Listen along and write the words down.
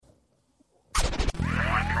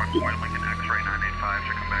Lincoln X-ray 985,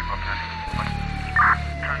 should come back up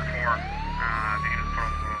 10-4. The unit's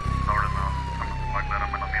from Florida now. Something like that.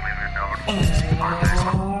 I'm going to be leaving it down.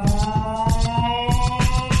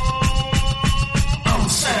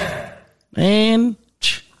 And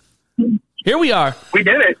here we are. We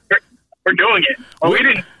did it. We're doing it. Well,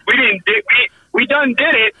 we done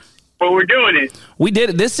did it, but we're doing it. We did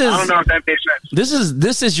it. I don't know if that makes sense.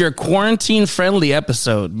 This is your quarantine friendly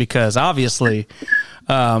episode because obviously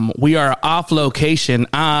we are off location.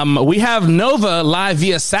 We have Nova live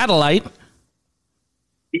via satellite.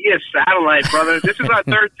 Via satellite, brother. This is our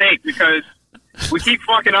third take because we keep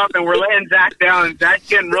fucking up and we're letting Zach down, and Zach's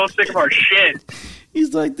getting real sick of our shit.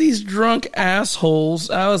 He's like, these drunk assholes.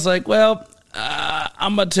 I was like, well,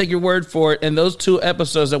 I'm going to take your word for it. And those 2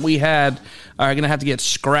 episodes that we had are going to have to get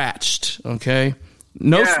scratched, okay?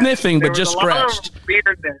 No sniffing, but just scratched.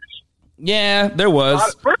 Weirdness. Yeah, there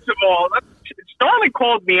was. First of all, Starling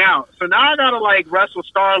called me out. So now I got to, like, wrestle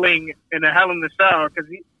Starling in a Hell in the Cell because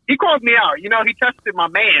he called me out. You know, he tested my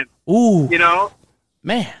man. Ooh. You know?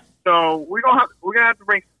 Man. So we're gonna have to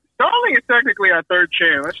bring Starling is technically our third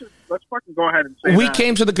chair. Let's fucking go ahead and say we that.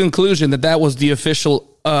 came to the conclusion that was the official,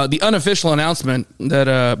 the unofficial announcement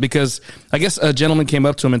that because I guess a gentleman came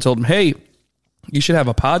up to him and told him, "Hey, you should have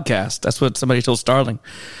a podcast." That's what somebody told Starling,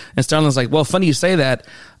 and Starling's like, "Well, funny you say that.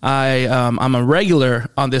 I'm a regular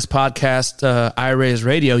on this podcast, iRaise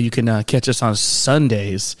Radio. You can catch us on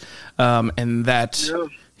Sundays, and that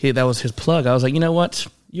was his plug." I was like, you know what?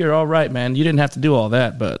 You're all right, man. You didn't have to do all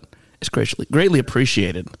that, but it's greatly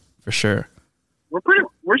appreciated for sure.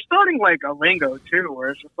 We're starting like a lingo too,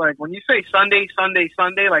 where it's just like when you say Sunday,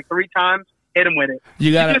 like 3 times, hit him with it.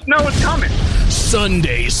 You just know it's coming.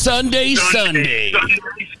 Sunday.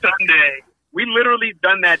 We literally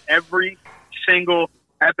done that every single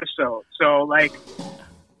episode. So like,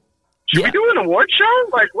 should we do an award show?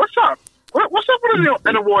 Like, what's up? What's up with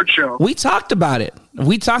an award show? We talked about it.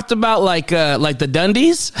 We talked about like the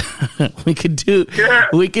Dundies. we could do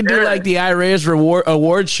like the iRaise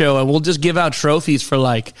award show, and we'll just give out trophies for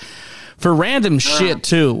random shit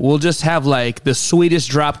too. We'll just have like the sweetest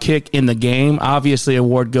drop kick in the game. Obviously,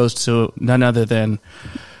 award goes to none other than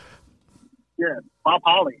Bob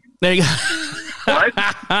Holly. There you go. What?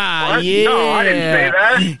 Yeah. No, I didn't say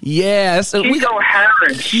that. Yeah. So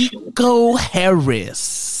Kiko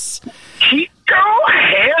Harris. Kiko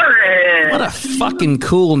Harris. What a fucking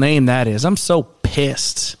cool name that is. I'm so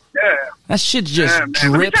pissed. Yeah. That shit just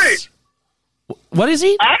drips. What is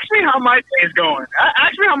he? Ask me how my day is going.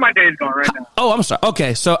 Right now. Oh, I'm sorry.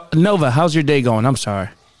 Okay, so Nova, how's your day going? I'm sorry.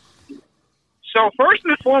 So first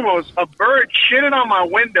and foremost, a bird shitted on my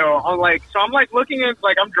window. I'm looking at,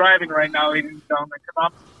 like, I'm driving right now, ladies and gentlemen,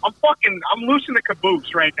 because I'm loose in the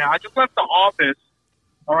caboose right now. I just left the office.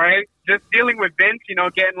 All right, just dealing with Vince,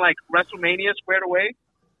 getting like WrestleMania squared away.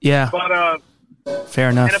 Yeah. But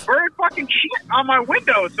fair enough. And a bird fucking shit on my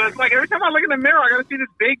window. So it's like every time I look in the mirror, I gotta see this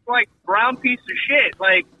big like brown piece of shit.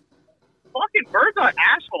 Like, fucking birds are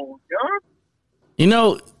assholes,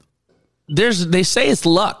 yo. They say it's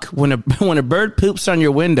luck when a bird poops on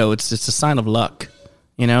your window. It's a sign of luck.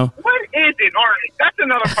 What is it? All right, that's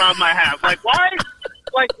another problem I have. Like, why?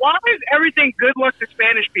 Why is everything good luck to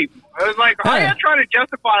Spanish people? I was like, how are you trying to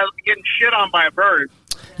justify getting shit on by a bird?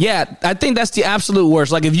 Yeah, I think that's the absolute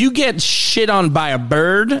worst. Like, if you get shit on by a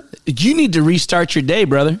bird, you need to restart your day,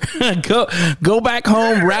 brother. Go back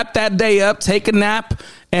home, wrap that day up, take a nap,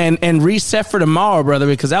 and reset for tomorrow, brother,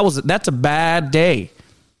 because that's a bad day.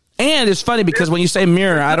 And it's funny because when you say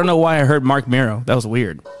Miro, I don't know why I heard Mark Miro. That was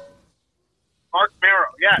weird. Mark Miro,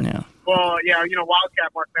 yeah. Well, yeah,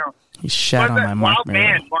 Wildcat Mark Miro. He shot on my Mark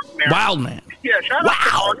Miro. Mark Miro. Wild Man. Yeah, shout out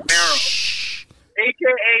to Mark Miro.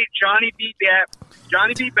 A.K.A. Johnny B.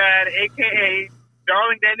 Bad, A.K.A.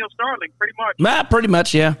 Darling Daniel Starling, pretty much. Pretty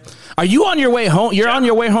much, yeah. Are you on your way home? You're on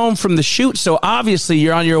your way home from the shoot, so obviously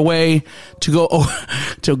you're on your way to go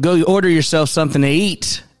order yourself something to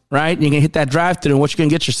eat, right? You're going to hit that drive-thru, and what you going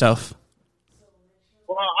to get yourself?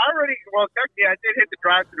 Technically, I did hit the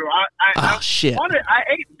drive-thru. Shit. I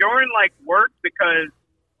ate during, like, work because,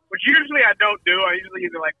 which usually I don't do. I usually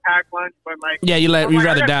either, like, pack lunch, but, like... Yeah, you'd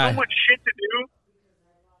rather die. I got so much shit to do.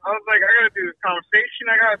 I was like, I got to do this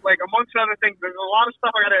conversation. I got, like, amongst other things, there's a lot of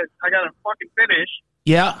stuff I got to fucking finish.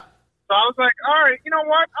 Yeah. So I was like, all right, you know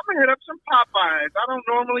what? I'm going to hit up some Popeyes. I don't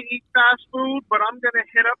normally eat fast food, but I'm going to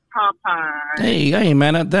hit up Popeyes. Hey,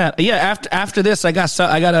 man, at that. Yeah, after this, I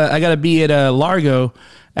gotta be at Largo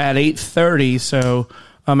at 8:30. So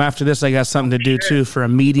after this, I got something to do too for a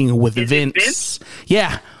meeting with Vince.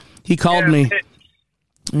 Yeah, he called me. Vince.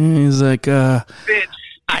 He's like, Vince.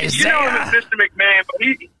 Isaiah. You know him as Mr. McMahon, but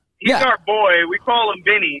he's our boy. We call him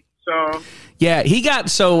Vinny. So Yeah, he got,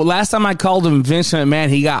 so last time I called him Vincent McMahon,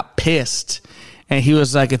 he got pissed. And he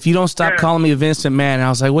was like, if you don't stop calling me Vincent McMahon, and I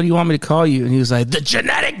was like, what do you want me to call you? And he was like, the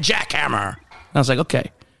genetic jackhammer. And I was like,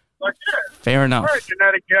 okay, like, yeah, fair enough. all right,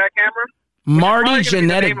 genetic jackhammer. Marty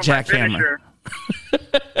Genetic Jackhammer.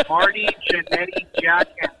 Marty Genetic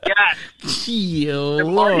Jackhammer. Yes. Yo, The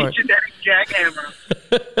Lord. Marty Genetic Jackhammer.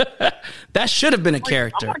 That should have been a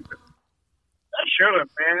character. That should have,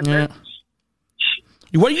 man.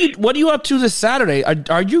 Yeah. What are you up to this Saturday?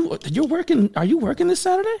 Are you working this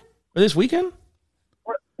Saturday or this weekend?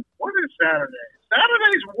 What is Saturday?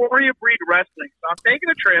 Saturday's Warrior Breed Wrestling. So I'm taking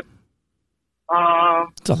a trip.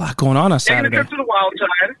 It's a lot going on Taking Saturday. a trip to the Wild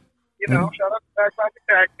Side. Shout out to Backside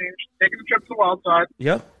Tag Team. Taking a trip to the Wild Side.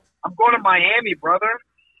 Yep. I'm going to Miami, brother.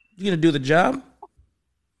 You gonna do the job?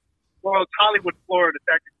 Well, it's Hollywood, Florida,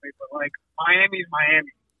 technically, but like Miami's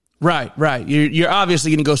Miami. Right. You're obviously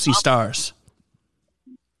gonna go see stars.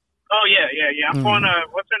 Oh yeah. I'm going to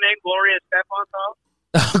what's her name? Gloria Estefan's house.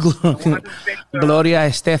 Gloria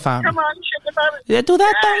Estefan. Come on, shake it, baby. Yeah, do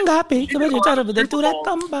that thumb, happy. Do that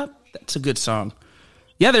thumb. That's a good song.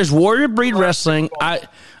 Yeah, there's Warrior Breed Wrestling. I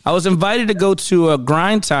was invited to go to a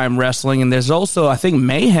Grind Time Wrestling, and there's also, I think,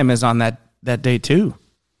 Mayhem is on that day too.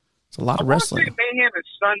 It's a lot of wrestling. Mayhem is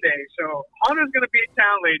Sunday, so Hunter's going to be in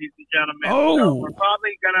town, ladies and gentlemen. Oh. So we're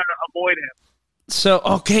probably going to avoid him. So,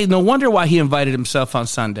 okay, no wonder why he invited himself on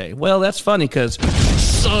Sunday. Well, that's funny because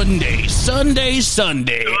Sunday. Hunter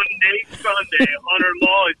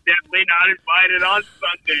Law is definitely not invited on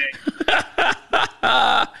Sunday.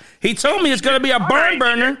 He told me it's going to be a barn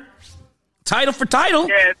burner. Title for title.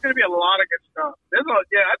 Yeah, it's going to be a lot of good stuff. I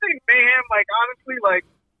think Mayhem, honestly,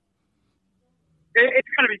 it's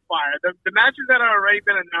going to be fire. The matches that have already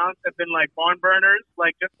been announced have been, barn burners,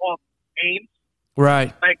 just off names.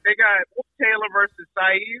 Right. They got Wolf Taylor versus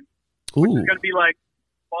Saeed, which is going to be,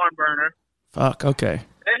 barn burner. Fuck, okay.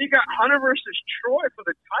 Then you got Hunter versus Troy for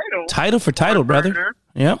the title. Title for title, brother. Burner.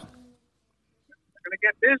 Yep. They're going to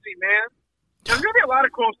get busy, man. There's going to be a lot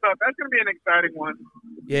of cool stuff. That's going to be an exciting one.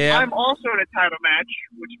 Yeah. I'm also in a title match,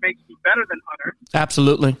 which makes me better than Hunter.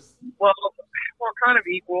 Absolutely. Well, kind of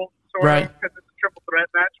equal, sort right. of, because it's a triple threat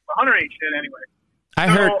match. But Hunter ain't shit anyway. I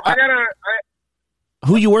heard.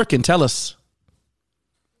 Who you working? Tell us.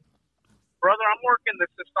 Brother, I'm working the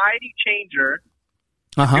Society Changer.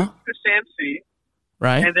 The Sam C.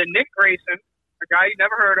 Right. And then Nick Grayson, a guy you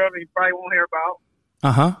never heard of and you probably won't hear about.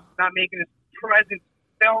 Not making his presence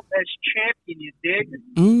felt as champion, you dig?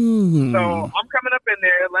 So I'm coming up in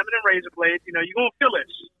there, lemon and razor blades. You're going to feel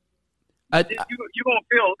this. You're going to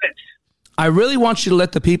feel this. I really want you to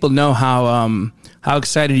let the people know how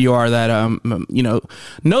excited you are that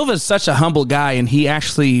Nova's such a humble guy, and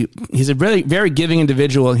he's a very, very giving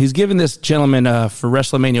individual. He's given this gentleman for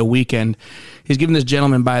WrestleMania weekend. He's given this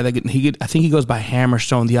gentleman I think he goes by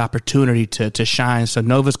Hammerstone the opportunity to shine. So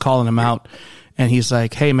Nova's calling him out, and he's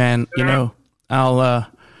like, "Hey man, I'll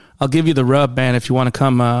give you the rub, man, if you want to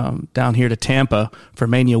come down here to Tampa for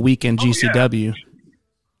Mania weekend GCW."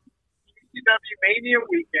 GCW Mania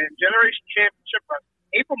weekend, Generation Championship,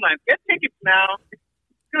 April 9th. Get tickets now.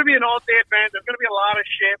 It's going to be an all-day event. There's going to be a lot of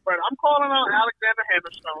shit, but I'm calling out Alexander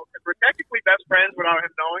Hammerstone because we're technically best friends without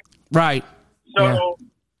him knowing. Right. So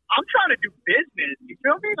I'm trying to do business. You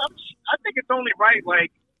feel me? I think it's only right.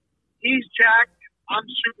 He's jacked. I'm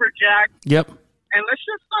super jacked. Yep. And let's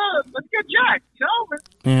get jacked.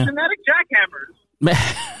 Genetic jackhammers.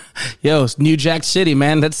 Yo, it's New Jack City,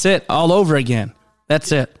 man. That's it. All over again.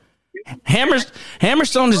 That's it.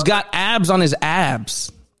 Hammerstone has got abs on his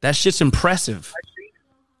abs. That shit's impressive.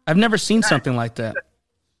 I've never seen something like that.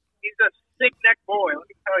 He's a thick neck boy, let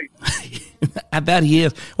me tell you. I bet he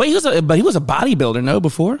is. Wait, he was a bodybuilder, no,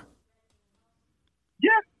 before? Yeah,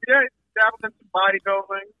 dabbled in some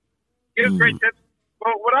bodybuilding. He has great tips.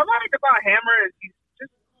 But what I like about Hammer is he's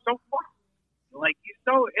just so fun. He's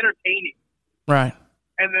so entertaining. Right.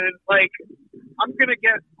 And then, I'm going to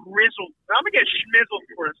get grizzled. I'm going to get schmizzled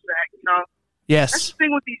for a sec, Yes. That's the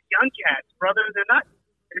thing with these young cats, brother. They're not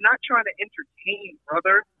trying to entertain,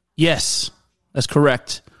 brother. Yes, that's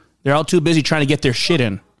correct. They're all too busy trying to get their shit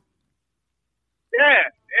in. Yeah.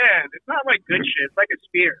 It's not like good shit. It's like a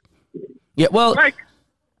spear. Yeah, well,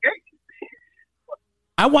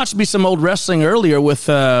 I watched me some old wrestling earlier with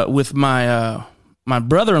my my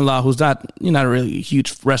brother-in-law, who's not a really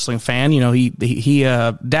huge wrestling fan. He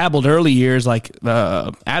dabbled early years,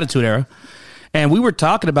 Attitude Era, and we were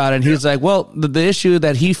talking about it. And he's like, well, the issue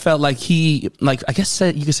that he felt I guess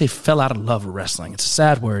you could say fell out of love with wrestling. It's a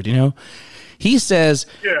sad word, He says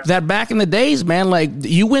that back in the days, man, like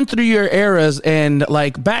you went through your eras, and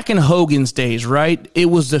like back in Hogan's days, right? It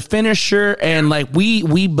was the finisher, and like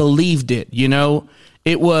we believed it, you know?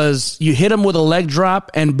 It was, you hit him with a leg drop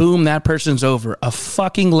and boom, that person's over. A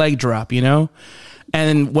fucking leg drop, you know?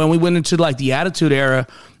 And when we went into like the Attitude Era,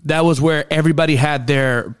 that was where everybody had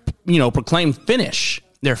their, you know, proclaimed finish,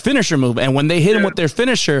 their finisher move. And when they hit him with their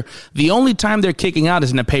finisher, the only time they're kicking out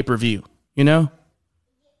is in a pay-per-view, you know?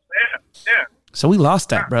 Yeah. So we lost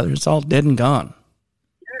that, brother. It's all dead and gone.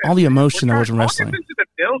 Yeah. All the emotion that was in wrestling. Into the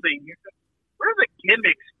building. Where's the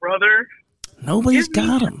gimmicks, brother? Nobody's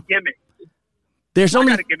got them. Gimmicks. There's I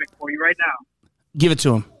only. got a gimmick for you right now. Give it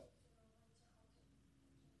to him.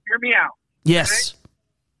 Hear me out. Yes. Okay?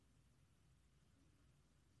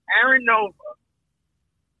 Aaron Nova.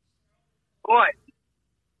 But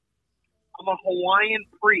I'm a Hawaiian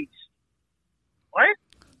priest. What?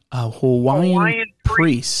 A Hawaiian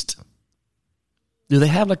priest. Do they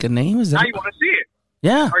have like a name? Is that? Now you want to see it?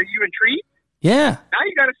 Yeah. Are you intrigued? Yeah. Now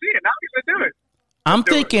you got to see it. Now you got to do it.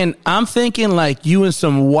 I'm thinking like you in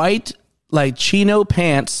some white like chino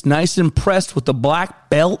pants, nice and pressed with a black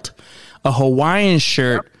belt, a Hawaiian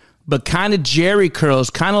shirt, but kind of jerry curls,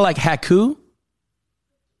 kind of like Haku.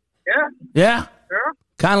 Yeah. Yeah.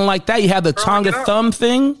 Kind of like that. You have the Tonga thumb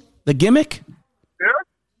thing, the gimmick. Yeah.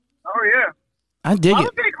 Oh yeah. I dig I it.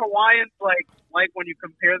 don't think Hawaiians like when you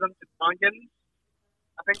compare them to Tongans.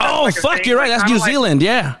 I think that's Oh, like a fuck, thing, you're right. like, That's New kinda like, Zealand,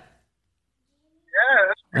 yeah. Yeah,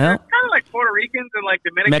 that's Well. it's kind of like Puerto Ricans and like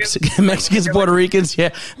Dominicans. Mexicans, Puerto Ricans,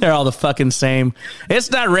 yeah, they're all the fucking same.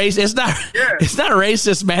 It's not race. It's not. It's not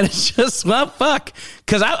racist, man. It's just well, fuck.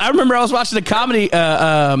 Because I remember I was watching a comedy,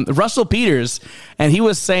 Russell Peters, and he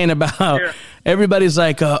was saying about everybody's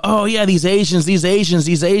like, oh yeah, these Asians,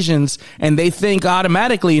 and they think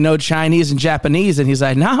automatically, you know, Chinese and Japanese, and he's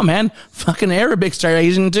like, nah, man, fucking Arabics are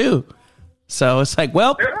Asian too. So it's like,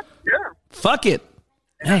 well, fuck it,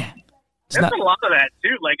 man. There's a lot of that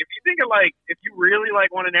too. Like if you think of like if you really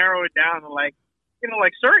like want to narrow it down, like you know,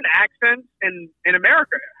 like certain accents in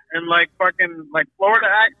America and like fucking like Florida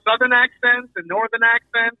Southern accents and Northern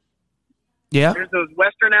accents. Yeah. There's those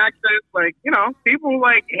Western accents. Like you know, people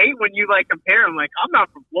like hate when you like compare them. Like I'm not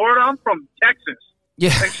from Florida. I'm from Texas.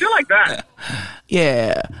 Yeah. Like shit like that.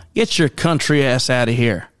 Yeah. Get your country ass out of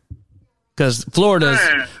here. Because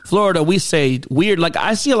Florida, we say weird. Like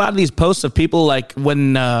I see a lot of these posts of people like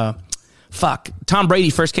when. Tom Brady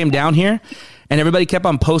first came down here, and everybody kept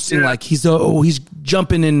on posting like he's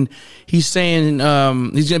jumping and he's saying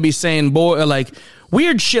he's gonna be saying boy like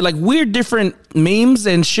weird shit, like weird different memes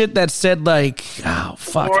and shit that said like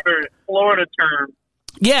Florida term.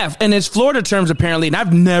 Yeah, and it's Florida terms apparently, and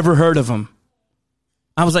I've never heard of them.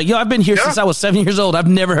 I was like, yo, I've been here since I was 7 years old. I've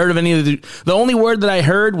never heard of any of the only word that I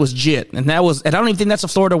heard was jit, and I don't even think that's a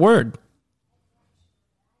Florida word.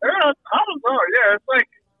 I don't know. Yeah, it's like.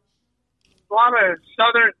 A lot of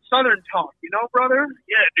southern talk, you know, brother?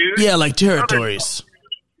 Yeah, dude. Yeah, like territories.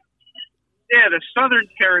 Yeah, the southern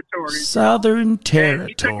territories. Southern territories.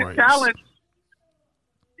 He took his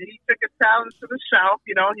talents to the south.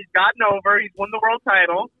 You know, he's gotten over. He's won the world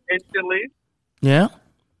title instantly. Yeah.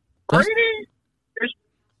 Brady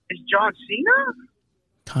is John Cena?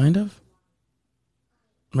 Kind of.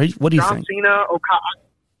 What do you think? John Cena,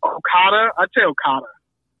 Okada. I'd say Okada.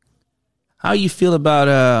 How you feel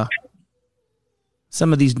about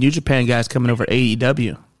some of these New Japan guys coming over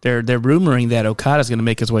AEW? They're rumoring that Okada's going to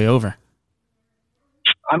make his way over.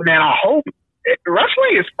 I mean, I hope.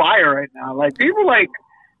 Wrestling is fire right now. Like people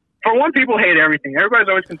for one, people hate everything. Everybody's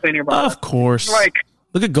always complaining about. Of course. Like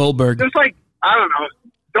look at Goldberg. Just like I don't know.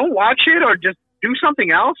 Don't watch it or just do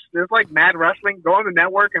something else. There's like mad wrestling. Go on the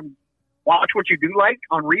network and watch what you do like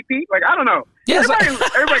on repeat. Like I don't know. Yeah,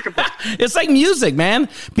 everybody complains. It's like music, man.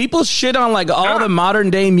 People shit on like all the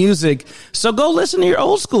modern day music. So go listen to your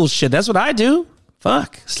old school shit. That's what I do.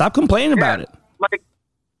 Fuck. Stop complaining about it. Like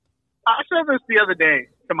I said this the other day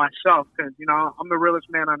to myself because you know I'm the realest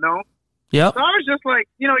man I know. Yep. So I was just like,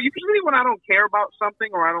 you know, usually when I don't care about something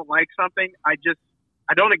or I don't like something, I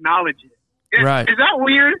don't acknowledge it. Right. Is that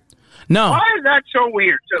weird? No. Why is that so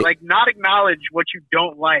weird to like not acknowledge what you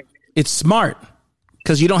don't like? It's smart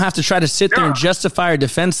because you don't have to try to sit there and justify or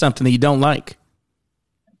defend something that you don't like.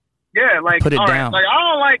 Yeah, like put it down. Like I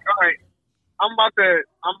don't like. All right, I'm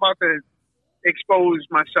about to expose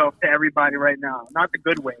myself to everybody right now. Not the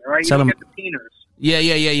good way. All right, you don't get the peeners.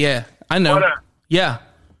 Yeah. I know. But, yeah.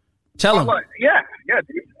 Tell him. Yeah,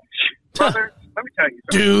 dude. Brother, let me tell you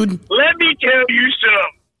something. Dude. Let me tell you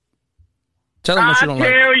something. Tell him what you don't like.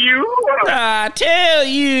 I tell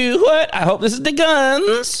you what. I hope this is the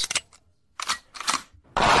Guns.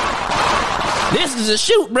 This is a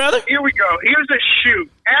shoot, brother. Here we go. Here's a shoot.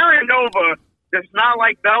 Aaron Nova does not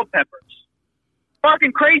like bell peppers.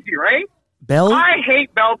 Fucking crazy, right? Bell? I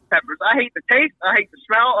hate bell peppers. I hate the taste. I hate the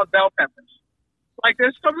smell of bell peppers. Like, this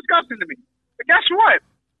is so disgusting to me. But guess what?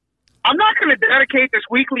 I'm not going to dedicate this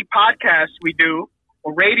weekly podcast we do,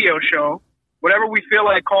 or radio show, whatever we feel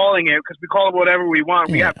like calling it, because we call it whatever we want.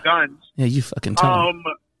 We have guns. Yeah, you fucking tell me.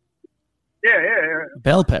 Yeah.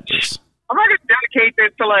 Bell peppers. I'm not going to dedicate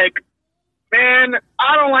this to, like, man,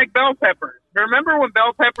 I don't like bell peppers. Remember when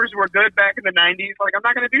bell peppers were good back in the 90s? Like, I'm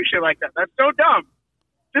not going to do shit like that. That's so dumb.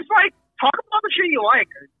 Just, like, talk about the shit you like.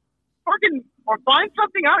 Or find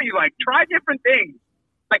something out you like. Try different things.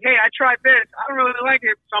 Like, hey, I tried this. I don't really like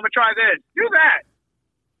it, so I'm going to try this. Do that.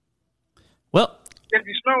 Well, if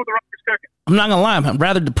you smell what the rock is cooking. I'm not gonna lie, I'm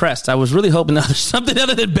rather depressed. I was really hoping that there's something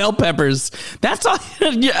other than bell peppers. That's all.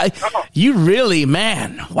 You really,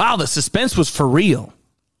 man. Wow, the suspense was for real.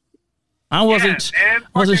 I wasn't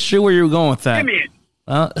sure where you were going with that. Give me it.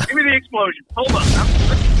 Give me the explosion. Hold on. I'm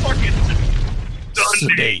fucking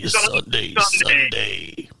Sunday.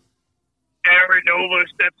 Aaron Nova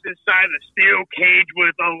steps inside a steel cage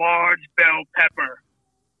with a large bell pepper.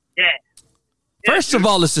 Yeah. First of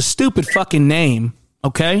all, it's a stupid fucking name,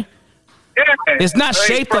 okay? Yeah. It's not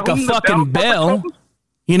shaped like a fucking bell.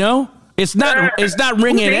 You know? It's not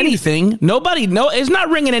ringing anything. Nobody it's not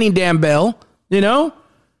ringing any damn bell, you know?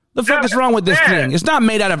 The fuck is wrong with this thing? It's not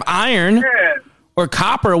made out of iron or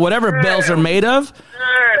copper or whatever bells are made of.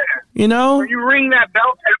 You know? When you ring that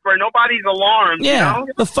bell pepper, nobody's alarmed. Yeah, you know?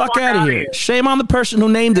 Get the fuck out of here. Shame on the person who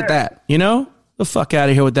named it that, you know? The fuck out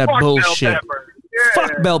of here with that bullshit.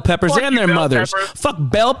 Fuck bell peppers and their mothers. Fuck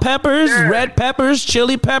bell peppers, red peppers,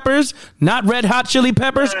 chili peppers, not red hot chili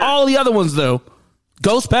peppers, all the other ones though.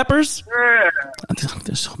 Ghost peppers.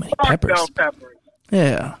 There's so many peppers. Bell peppers.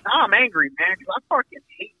 Yeah. Now I'm angry, man, because I fucking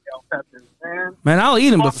hate bell peppers, man. Man, I'll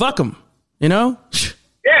eat them, but fuck them. You know?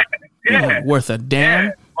 Yeah. Worth a damn.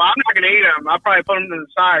 Yeah. Well, I'm not gonna eat them. I'll probably put them to the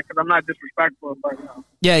side because I'm not disrespectful. But you know.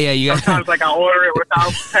 Yeah. You sometimes like I'll order it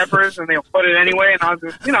without peppers, and they'll put it anyway, and I'll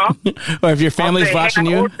just, you know. Or if your family's watching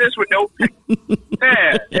you. I ordered this with no.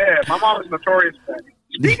 Yeah. My mom is notorious for that.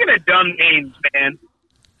 Speaking of dumb names, man.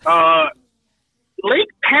 Lake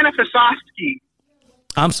Panafosovsky.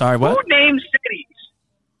 I'm sorry. What? Who names cities?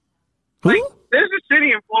 Who? Like, there's a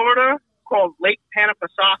city in Florida called Lake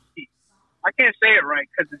Panafosovsky. I can't say it right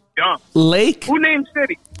because it's dumb. Lake? Who named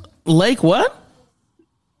city? Lake what?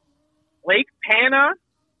 Lake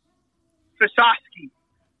Panafosovsky.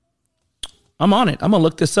 I'm on it. I'm gonna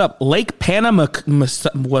look this up. Lake Panama.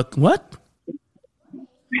 What?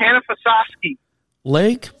 Panafosovsky.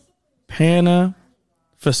 Lake Panasofsky.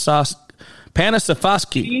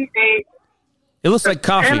 It looks like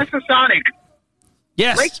coffee. Panasonic.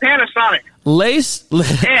 Yes. Lake Panasonic.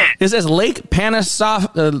 It says Lake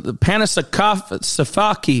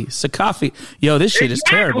Panasofsky. Yo, this shit is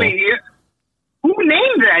terrible. Who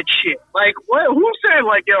named that shit? Like, what? Who said,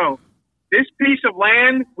 like, yo, this piece of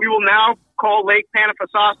land we will now call Lake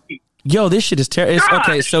Panafosovsky? Yo, this shit is terrible.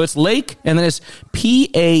 Okay, so it's Lake, and then it's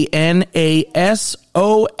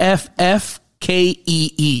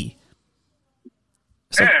Panasoffkee.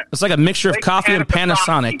 It's like a mixture of Lake coffee and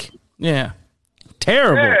Panasonic. Yeah.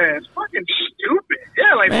 Terrible. Yeah, it's fucking stupid.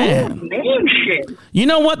 Yeah, like, who named shit? You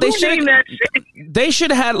know what? They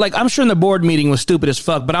should have had, like, I'm sure in the board meeting was stupid as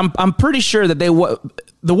fuck, but I'm pretty sure that the world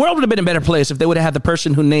would have been a better place if they would have had the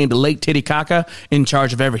person who named Lake Titicaca in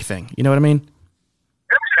charge of everything. You know what I mean?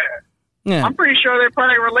 Yeah. I'm pretty sure they're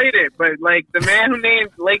probably related, but, like, the man who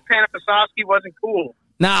named Lake Panafosovsky wasn't cool.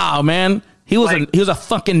 No, man. He was a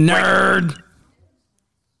fucking nerd.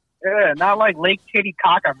 Yeah, not like Lake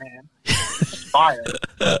Titicaca, man. Fire.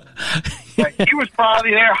 Like, he was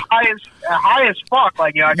probably there high as fuck.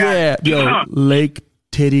 Like, yo, Lake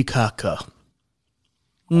Titicaca.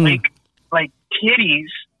 Like kitties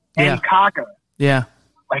and caca. Yeah.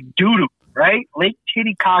 Like doo-doo, right? Lake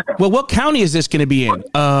Titicaca. Well, what county is this going to be in?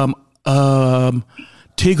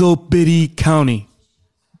 Tiggle-Bitty County.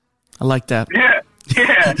 I like that.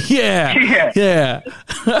 Yeah.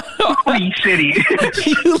 Holy city.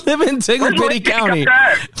 You live in Tiggle-Bitty County.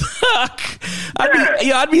 Fuck.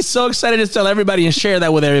 I'd be so excited to tell everybody and share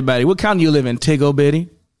that with everybody. What county you live in? Tiggle-Bitty?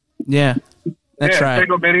 Yeah. That's right.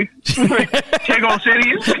 Tiggle-Bitty. Tiggle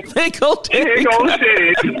City. Tiggle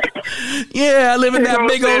City. Yeah, I live in that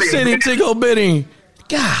big old city, Tiggle-Bitty.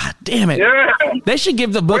 God damn it. Yeah. They should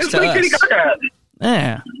give the books to us.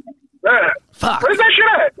 Yeah. Fuck. Where's that shit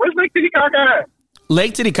at? Where's Lake Titicaca at?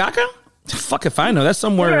 Lake Titicaca? Fuck if I know. That's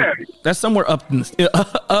somewhere. Yeah. That's somewhere up.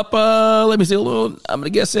 Let me see. I'm gonna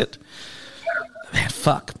guess it. Man,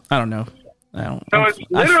 fuck. I don't know. So it's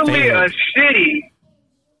literally a city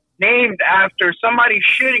named after somebody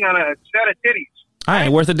shitting on a set of titties. I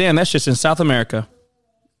ain't worth a damn. That's just in South America.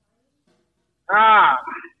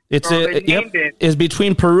 It's it's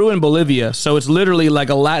between Peru and Bolivia, so it's literally like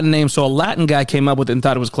a Latin name. So a Latin guy came up with it and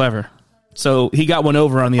thought it was clever. So he got one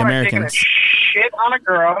over on the Americans. Shit on a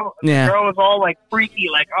girl. Yeah. The girl was all like freaky,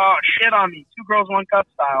 like, oh, shit on me. 2 girls, 1 cup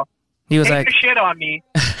style. He was Take like, the shit on me.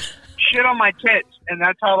 Shit on my tits. And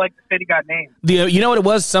that's how like the city got named. You know what it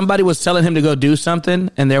was? Somebody was telling him to go do something,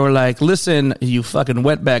 and they were like, listen, you fucking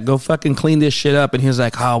wetback, go fucking clean this shit up. And he was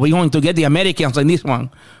like, oh, we're going to get the Americans like this one.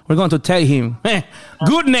 We're going to tell him,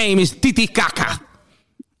 good name is Titicaca.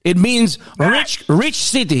 It means rich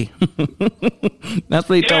city. That's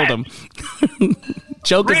what he told them.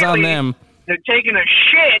 Joke is on them. They're taking a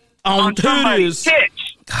shit on somebody's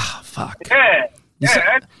tits. Oh, fuck.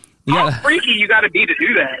 Yeah. How freaky you got to be to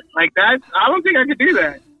do that? Like that? I don't think I could do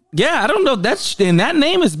that. Yeah, I don't know. And that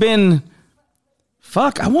name has been.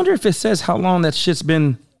 Fuck. I wonder if it says how long that shit's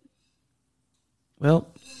been. Well,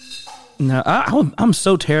 no, I'm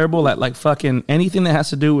so terrible at like fucking anything that has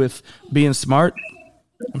to do with being smart.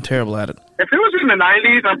 I'm terrible at it. If it was in the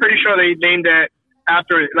 90s, I'm pretty sure they named it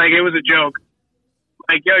after, like, it was a joke.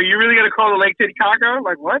 Like, yo, you really gonna call the Lake Titicaca?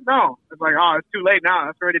 Like, what? No. It's like, oh, it's too late now.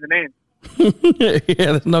 That's already the name.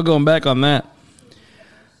 Yeah, there's no going back on that.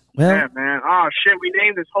 Well, yeah, man. Oh, shit, we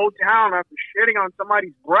named this whole town after shitting on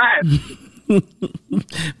somebody's breath.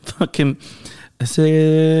 Fucking,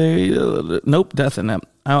 nope, nothing.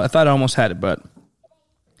 I thought I almost had it, but.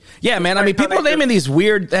 Yeah, man. I mean, people naming these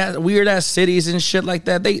weird ass cities and shit like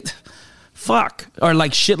that. Or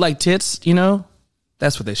like shit like tits. You know,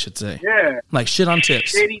 that's what they should say. Yeah, like shit on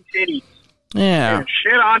tits. Shitty titties. Yeah,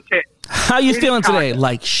 shit on tits. How you feeling today?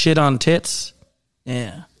 Like shit on tits.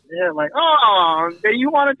 Yeah. Yeah, like oh,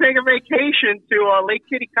 you want to take a vacation to Lake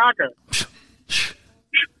Titicaca?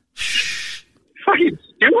 Fucking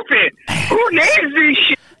stupid. Who names these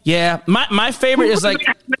shit? Yeah, my favorite is like.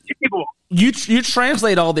 You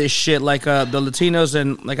translate all this shit like the Latinos,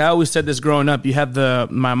 and like I always said this growing up. You have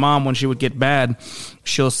my mom, when she would get bad,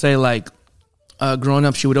 she'll say like growing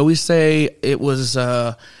up she would always say it was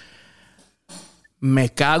me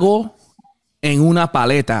cago en una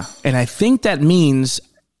paleta, and I think that means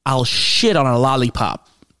I'll shit on a lollipop.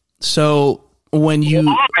 So when you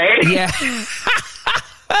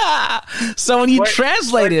so when you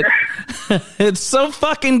translate it, it's so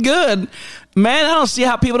fucking good. Man, I don't see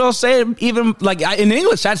how people don't say it. Even like in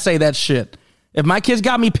English, I'd say that shit. If my kids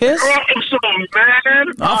got me pissed, man,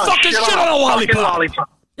 I'll fucking shit on a lollipop.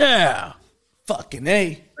 Yeah, fucking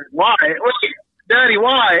A. Why, Daddy?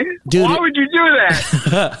 Why? Dude, why would you do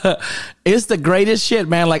that? It's the greatest shit,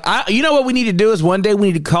 man. Like, you know what we need to do is one day we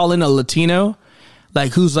need to call in a Latino,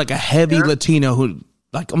 like who's like a heavy Latino who,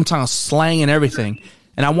 like, I'm talking slang and everything,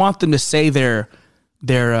 and I want them to say their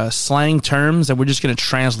slang terms, and we're just going to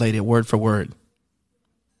translate it word for word.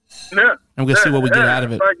 Yeah. And we're going to see what we get out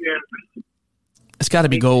of it. It's got to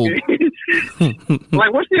be gold.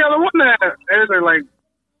 Like, what's the other one that is there? Like,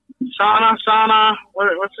 Sana,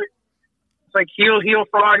 what's it? It's like heel,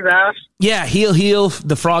 frog's ass. Yeah, heel,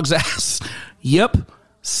 the frog's ass. Yep.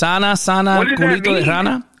 Sana, culito de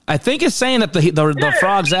rana. I think it's saying that the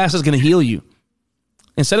frog's ass is going to heal you.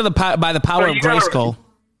 Instead of by the power of Grayskull.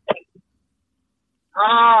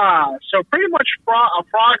 So pretty much a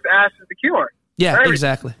frog's ass is the cure. Yeah,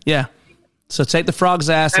 exactly. Yeah. So take the frog's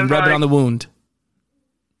ass and rub it on the wound.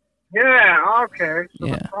 Yeah, okay. So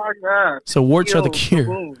the frog's ass. So warts are the cure.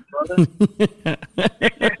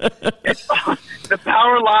 The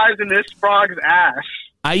power lies in this frog's ass.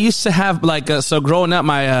 I used to have like so growing up,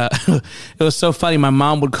 my it was so funny. My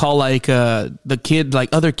mom would call like the kid, like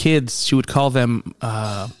other kids, she would call them.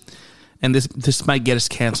 And this might get us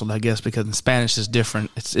canceled, I guess, because in Spanish it's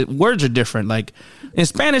different. Words are different. Like in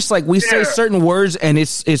Spanish, like we say certain words, and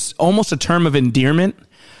it's almost a term of endearment.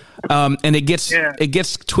 And it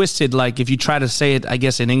gets twisted. Like if you try to say it, I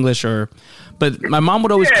guess in English but my mom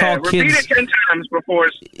would always call kids. Repeat it 10 times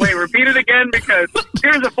before. Wait, repeat it again, because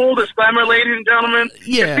here's a full disclaimer, ladies and gentlemen.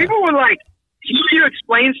 Yeah. If people would like you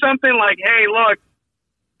explain something like, "Hey, look,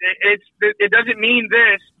 it doesn't mean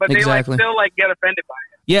this," but they like still like get offended by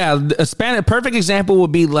it. Yeah, a perfect example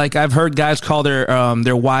would be like I've heard guys call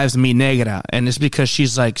their wives mi negra, and it's because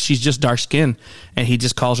she's just dark skinned, and he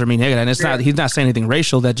just calls her mi negra, and he's not saying anything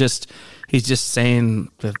racial. He's just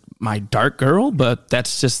saying my dark girl, but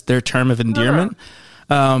that's just their term of endearment.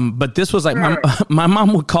 But this was like my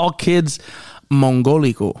mom would call kids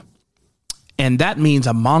mongolico, and that means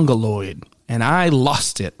a mongoloid, and I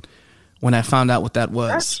lost it when I found out what that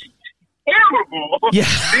was. terrible. Yeah.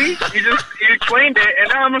 See, you explained it, and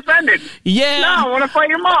now I'm offended. Yeah. No, I want to fight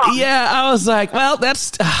your mom. Yeah, I was like, well,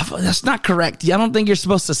 that's not correct. I don't think you're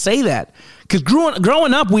supposed to say that. Because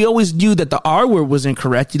growing up, we always knew that the R word was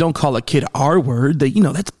incorrect. You don't call a kid R word.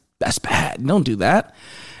 That's bad. Don't do that.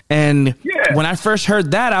 And when I first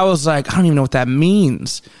heard that, I was like, I don't even know what that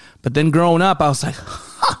means. But then growing up, I was like,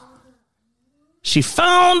 huh, she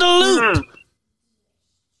found a loop.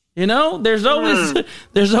 You know, there's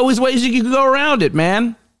always ways you can go around it,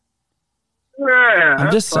 man. Yeah,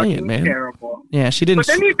 I'm just saying, fucking man. Terrible. Yeah, she didn't. But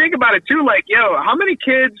then you think about it too, like, yo, how many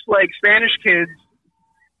kids, like Spanish kids,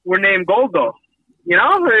 were named Goldo? You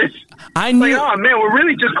know, I knew. like, oh man, we're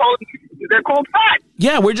really just calling. They're called fat.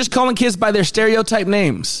 Yeah, we're just calling kids by their stereotype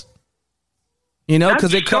names. You know,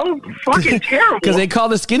 because That's so fucking terrible. Because they call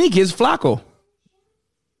the skinny kids flaco.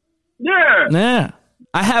 Yeah. Yeah.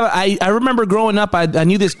 I remember growing up, I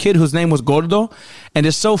knew this kid whose name was Gordo, and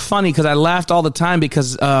it's so funny because I laughed all the time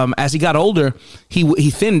because as he got older,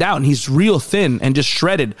 he thinned out and he's real thin and just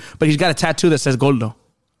shredded, but he's got a tattoo that says Gordo.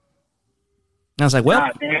 And I was like, well,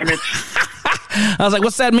 God damn it. I was like,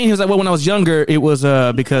 what's that mean? He was like, well, when I was younger, it was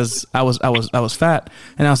because I was fat,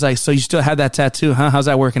 and I was like, so you still have that tattoo, huh? How's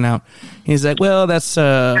that working out? He's like, well, that's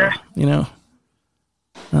you know.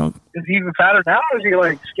 No. Is he even fatter now, or is he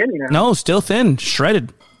like skinny now? No, still thin,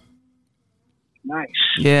 shredded. Nice.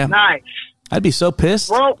 Yeah. Nice. I'd be so pissed.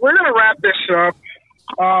 Well, we're gonna wrap this up.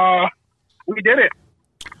 We did it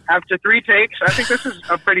after 3 takes. I think this is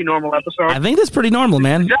a pretty normal episode. I think that's pretty normal,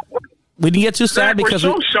 man. We didn't get too sad because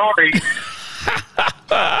we're so sorry.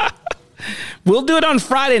 We'll do it on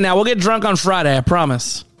Friday now. We'll get drunk on Friday, I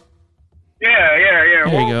promise. Yeah. There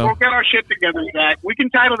you go. We'll get our shit together, Zach. We can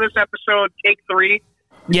title this episode Take 3.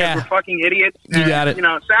 Yeah. We're fucking idiots. You got it. You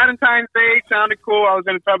know, Valentine's Day sounded cool. I was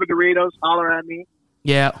in a tub of Doritos. Holler at me.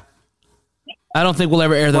 Yeah. I don't think we'll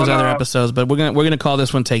ever air those other episodes, but we're gonna call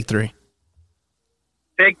this one Take 3.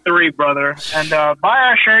 Take 3, brother. And buy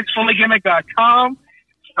our shirts, fullygimmick.com/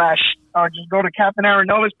 just go to Captain Aaron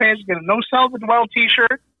Nova's page, get a No Sell the Dwell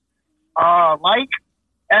t-shirt. Like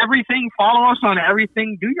everything, follow us on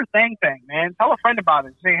everything. Do your thing, man. Tell a friend about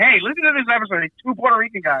it. Say, hey, listen to this episode. It's 2 Puerto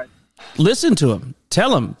Rican guys. Listen to them.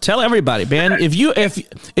 Tell everybody, man. If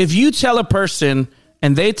you tell a person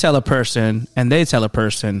and they tell a person and they tell a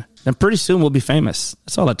person, then pretty soon we'll be famous.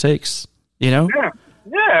 That's all it takes. You know?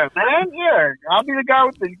 Yeah, man. Yeah. I'll be the guy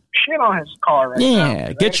with the shit on his car right now.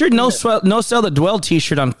 Yeah. Get your No Sell the Dwell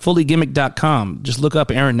t-shirt on fullygimmick.com. Just look up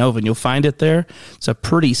Aaron Nova and you'll find it there. It's a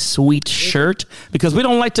pretty sweet shirt because we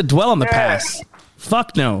don't like to dwell on the past.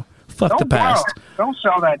 Fuck no. Fuck the past. Don't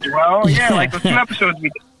sell that dwell. Yeah, like the 2 episodes we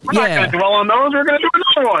did. We're not going to dwell on those. We're going to do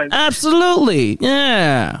another one. Absolutely.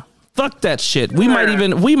 Yeah. Fuck that shit. We might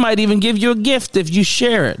even give you a gift if you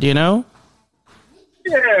share it, you know?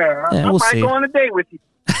 Yeah. I might go on a date with you.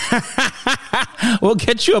 We'll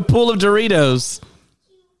get you a pool of Doritos.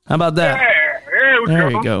 How about that? Yeah. There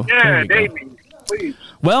you go. Yeah, date me, please.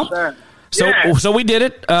 Well, so we did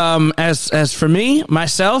it. As for me,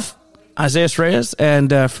 myself, Isaiah Reyes, and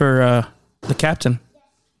for the captain,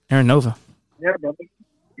 Aaron Nova. Yeah, brother.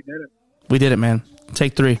 We did it. We did it, man.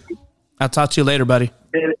 Take 3. I'll talk to you later, buddy.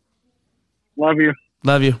 Did it. Love you.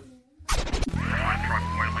 Love you. Truck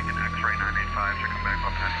boy, Lincoln X-ray 985 should come back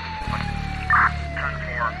up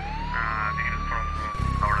 10-4. The unit from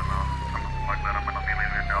Florida now. Something like that. I'm going to be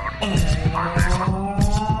leaving it down.